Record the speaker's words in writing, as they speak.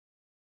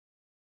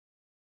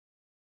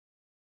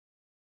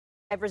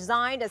I've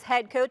resigned as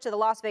head coach of the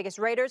Las Vegas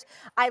Raiders.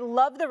 I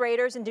love the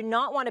Raiders and do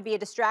not want to be a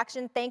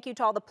distraction. Thank you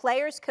to all the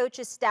players,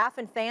 coaches, staff,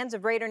 and fans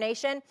of Raider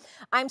Nation.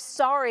 I'm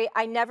sorry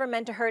I never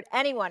meant to hurt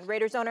anyone.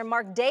 Raiders owner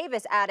Mark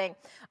Davis adding,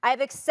 I have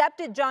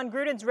accepted Jon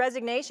Gruden's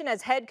resignation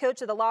as head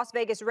coach of the Las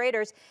Vegas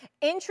Raiders.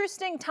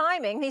 Interesting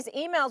timing. These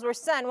emails were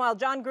sent while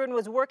Jon Gruden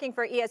was working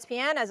for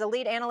ESPN as a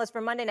lead analyst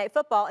for Monday Night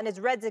Football, and his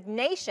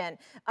resignation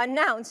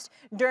announced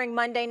during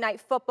Monday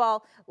Night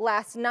Football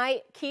last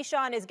night.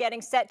 Keyshawn is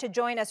getting set to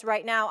join us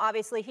right now.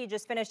 Obviously, he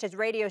just finished his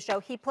radio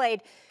show. He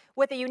played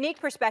with a unique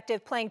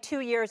perspective, playing 2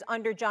 years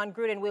under Jon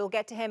Gruden. We will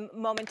get to him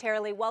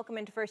momentarily. Welcome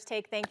into First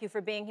Take. Thank you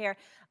for being here.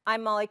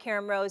 I'm Molly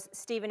Karam Rose,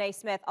 Stephen A.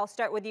 Smith. I'll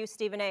start with you,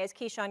 Stephen A., as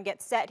Keyshawn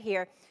gets set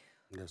here.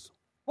 Yes.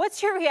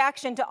 What's your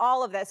reaction to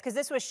all of this? Because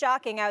this was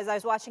shocking as I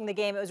was watching the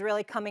game. It was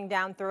really coming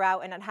down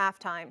throughout and at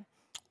halftime.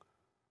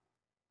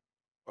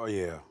 Oh,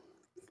 yeah.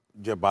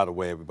 Yeah, by the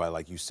way, everybody,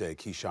 like you said,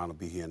 Keyshawn will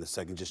be here in a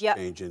second. Just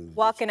changing.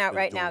 Walking out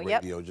right now.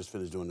 Just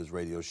finished doing his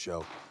radio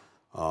show.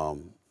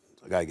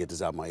 I got to get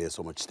this out of my ear.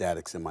 So much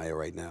static's in my ear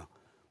right now.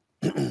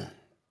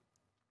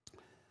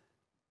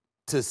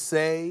 To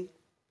say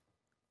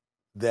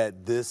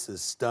that this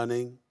is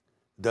stunning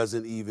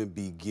doesn't even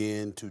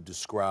begin to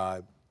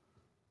describe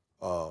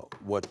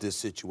what this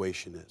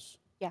situation is.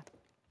 Yeah.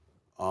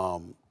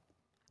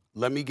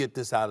 Let me get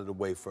this out of the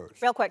way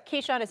first. Real quick,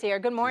 Keyshawn is here.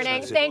 Good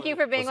morning. Thank you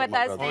for being with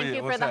us. Thank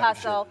you for the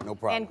hustle. No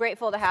problem. And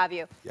grateful to have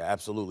you. Yeah,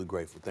 absolutely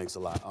grateful. Thanks a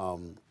lot.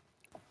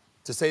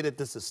 To say that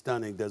this is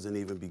stunning doesn't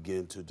even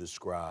begin to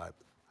describe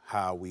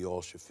how we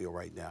all should feel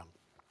right now.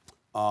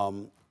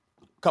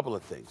 Couple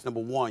of things.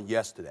 Number one,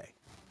 yesterday,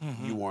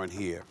 you weren't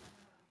here.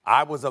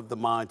 I was of the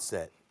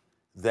mindset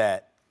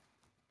that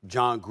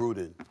Jon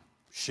Gruden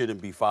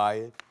shouldn't be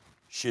fired,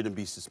 shouldn't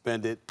be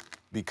suspended,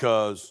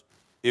 because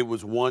it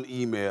was one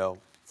email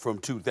from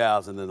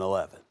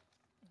 2011.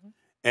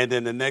 And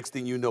then the next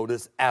thing you know,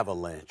 this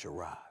avalanche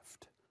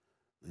arrived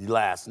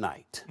last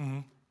night.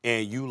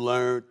 And you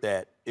learned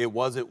that it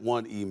wasn't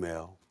one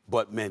email,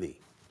 but many.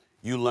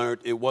 You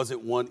learned it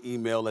wasn't one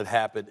email that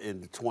happened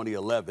in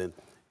 2011.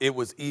 It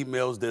was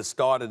emails that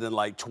started in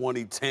like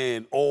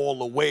 2010 all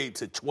the way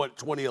to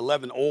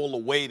 2011, all the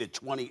way to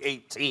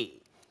 2018.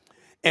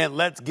 And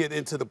let's get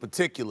into the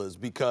particulars,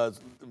 because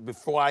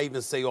before I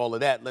even say all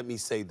of that, let me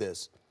say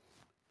this.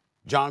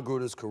 Jon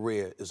Gruden's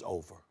career is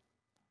over.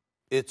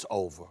 It's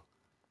over.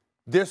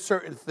 There's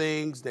certain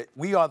things that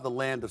we are the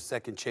land of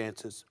second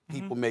chances.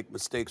 People make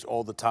mistakes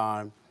all the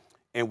time,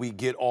 and we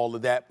get all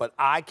of that. But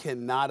I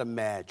cannot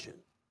imagine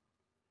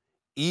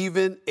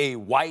even a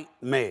white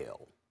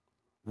male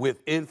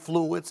with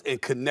influence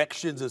and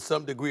connections and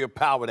some degree of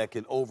power that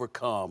can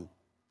overcome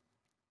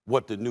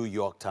what the New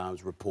York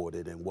Times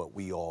reported and what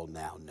we all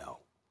now know.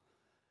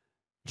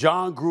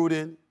 Jon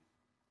Gruden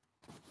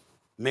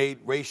made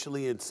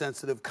racially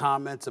insensitive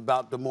comments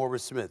about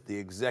DeMaurice Smith, the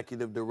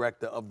executive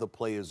director of the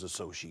Players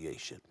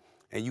Association.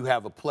 And you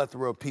have a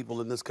plethora of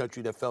people in this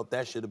country that felt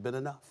that should have been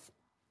enough.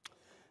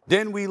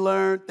 Then we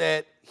learned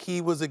that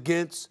he was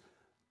against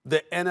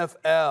the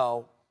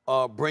NFL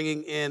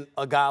bringing in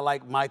a guy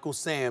like Michael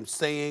Sam,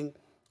 saying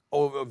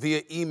over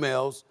via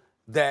emails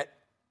that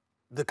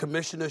the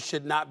commissioner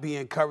should not be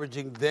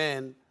encouraging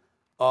then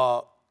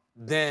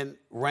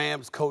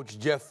Rams coach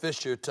Jeff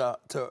Fisher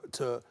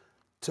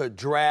to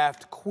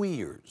draft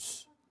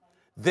queers.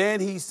 Then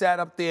he sat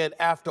up there, and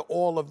after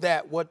all of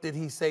that, what did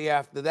he say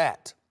after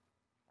that?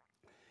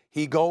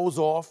 He goes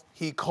off,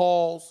 he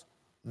calls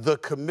the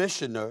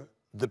commissioner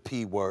the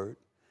P word.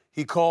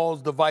 He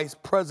calls the vice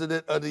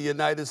president of the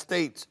United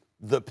States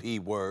the P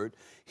word.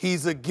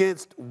 He's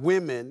against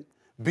women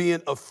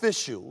being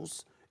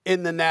officials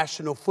in the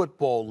National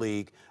Football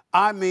League.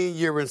 I mean,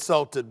 you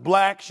insulted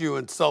blacks, you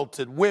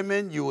insulted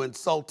women, you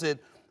insulted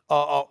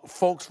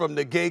folks from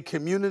the gay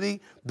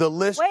community. The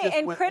list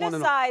just went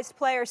criticized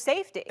player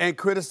safety. And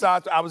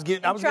criticized. I was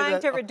trying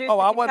to reduce. Oh,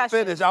 I wasn't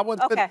finished. I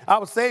wasn't finished. I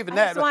was saving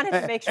that. I just wanted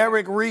to make sure.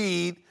 Eric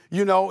Reed,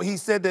 you know, he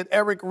said that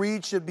Eric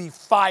Reed should be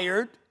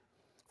fired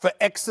for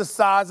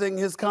exercising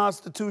his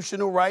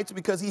constitutional rights,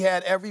 because he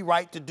had every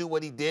right to do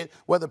what he did,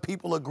 whether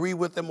people agree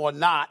with him or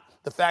not.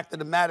 The fact of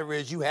the matter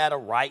is, you had a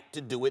right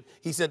to do it.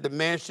 He said the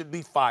man should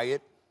be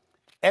fired.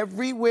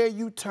 Everywhere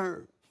you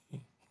turn,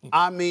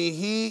 I mean,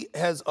 he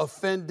has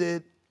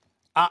offended,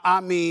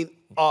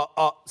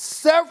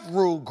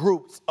 several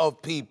groups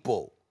of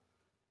people.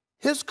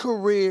 His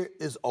career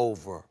is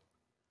over.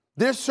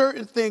 There's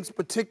certain things,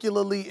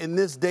 particularly in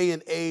this day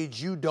and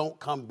age, you don't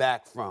come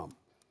back from.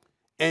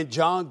 And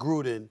Jon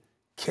Gruden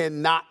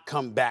cannot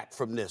come back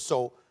from this.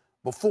 So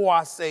before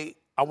I say,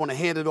 I want to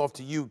hand it off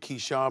to you,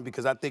 Keyshawn,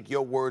 because I think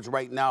your words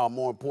right now are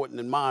more important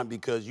than mine,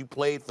 because you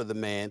played for the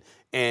man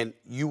and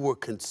you were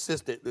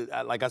consistent.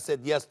 Like I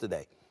said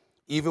yesterday,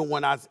 even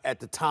when at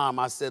the time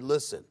I said,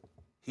 listen,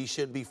 he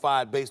shouldn't be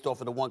fired based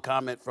off of the one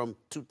comment from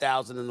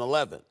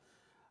 2011.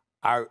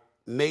 I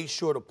made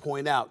sure to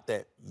point out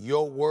that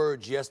your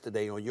words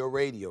yesterday on your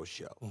radio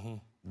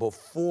show,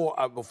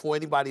 before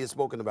anybody had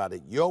spoken about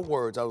it, your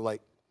words, I was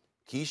like,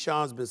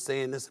 Keyshawn's been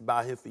saying this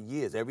about him for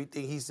years.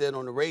 Everything he said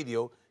on the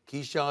radio,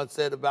 Keyshawn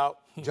said about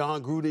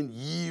Jon Gruden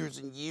years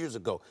and years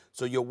ago.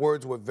 So your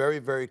words were very,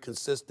 very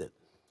consistent.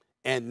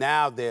 And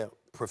now they're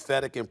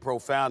prophetic and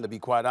profound, to be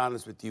quite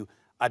honest with you.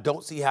 I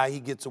don't see how he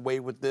gets away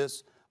with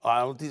this.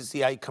 I don't see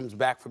how he comes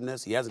back from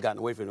this. He hasn't gotten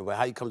away from it, but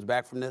how he comes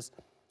back from this.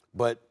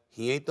 But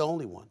he ain't the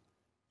only one.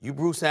 You,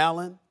 Bruce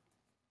Allen,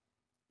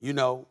 you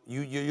know,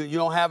 you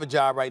don't have a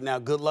job right now.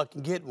 Good luck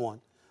in getting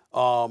one.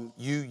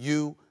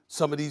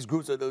 Some of these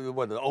groups,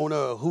 the owner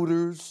of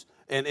Hooters,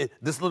 and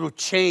this little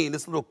chain,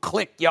 this little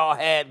clique y'all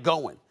had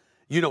going,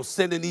 you know,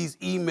 sending these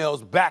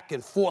emails back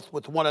and forth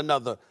with one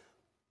another.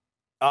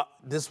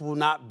 This will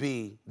not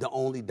be the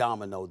only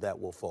domino that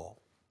will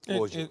fall.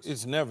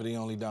 It's never the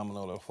only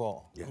domino that will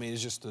fall. Yeah. I mean,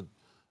 it's just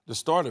the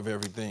start of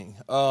everything.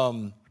 I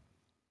mean,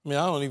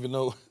 I don't even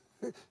know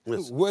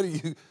where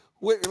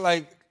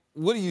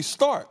do you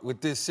start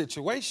with this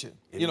situation?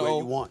 Anywhere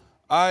you want.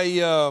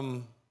 I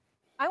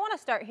want to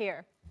start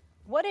here.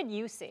 What did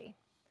you see?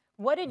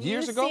 What did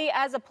you see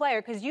as a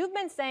player? Because you've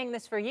been saying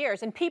this for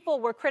years, and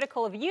people were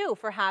critical of you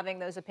for having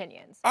those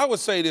opinions. I would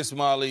say this,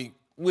 Molly.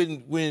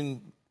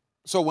 When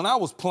I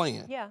was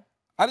playing,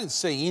 I didn't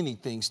say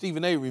anything.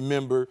 Stephen A.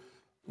 remember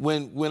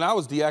when I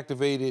was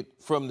deactivated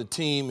from the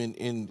team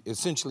and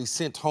essentially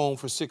sent home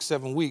for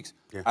 6-7 weeks,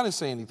 I didn't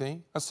say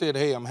anything. I said,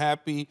 hey, I'm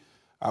happy.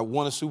 I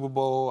won a Super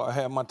Bowl. I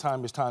had my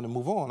time. It's time to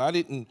move on. I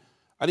didn't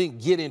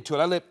get into it.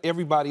 I let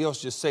everybody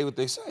else just say what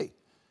they say.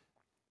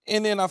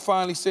 And then I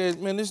finally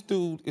said, man, this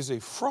dude is a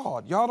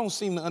fraud. Y'all don't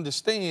seem to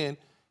understand.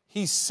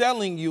 He's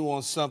selling you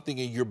on something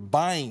and you're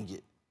buying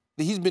it.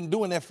 He's been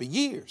doing that for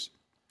years.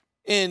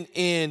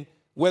 And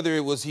whether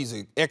it was he's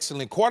an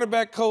excellent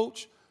quarterback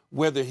coach,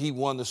 whether he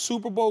won the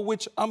Super Bowl,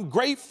 which I'm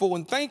grateful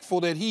and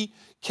thankful that he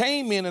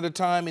came in at a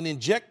time and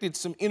injected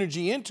some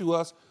energy into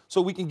us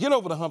so we can get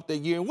over the hump that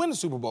year and win the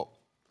Super Bowl.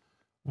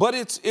 But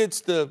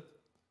it's the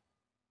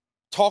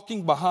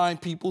talking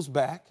behind people's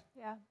back.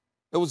 Yeah.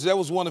 That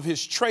was one of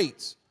his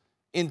traits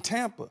in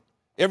Tampa.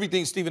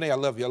 Everything, Stephen A., I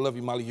love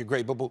you, Molly, you're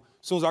great. But as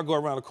soon as I go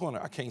around the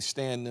corner, I can't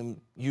stand them,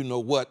 you know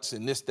what's,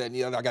 and this, that, and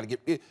the other. I got to get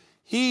it.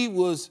 He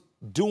was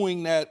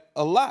doing that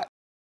a lot.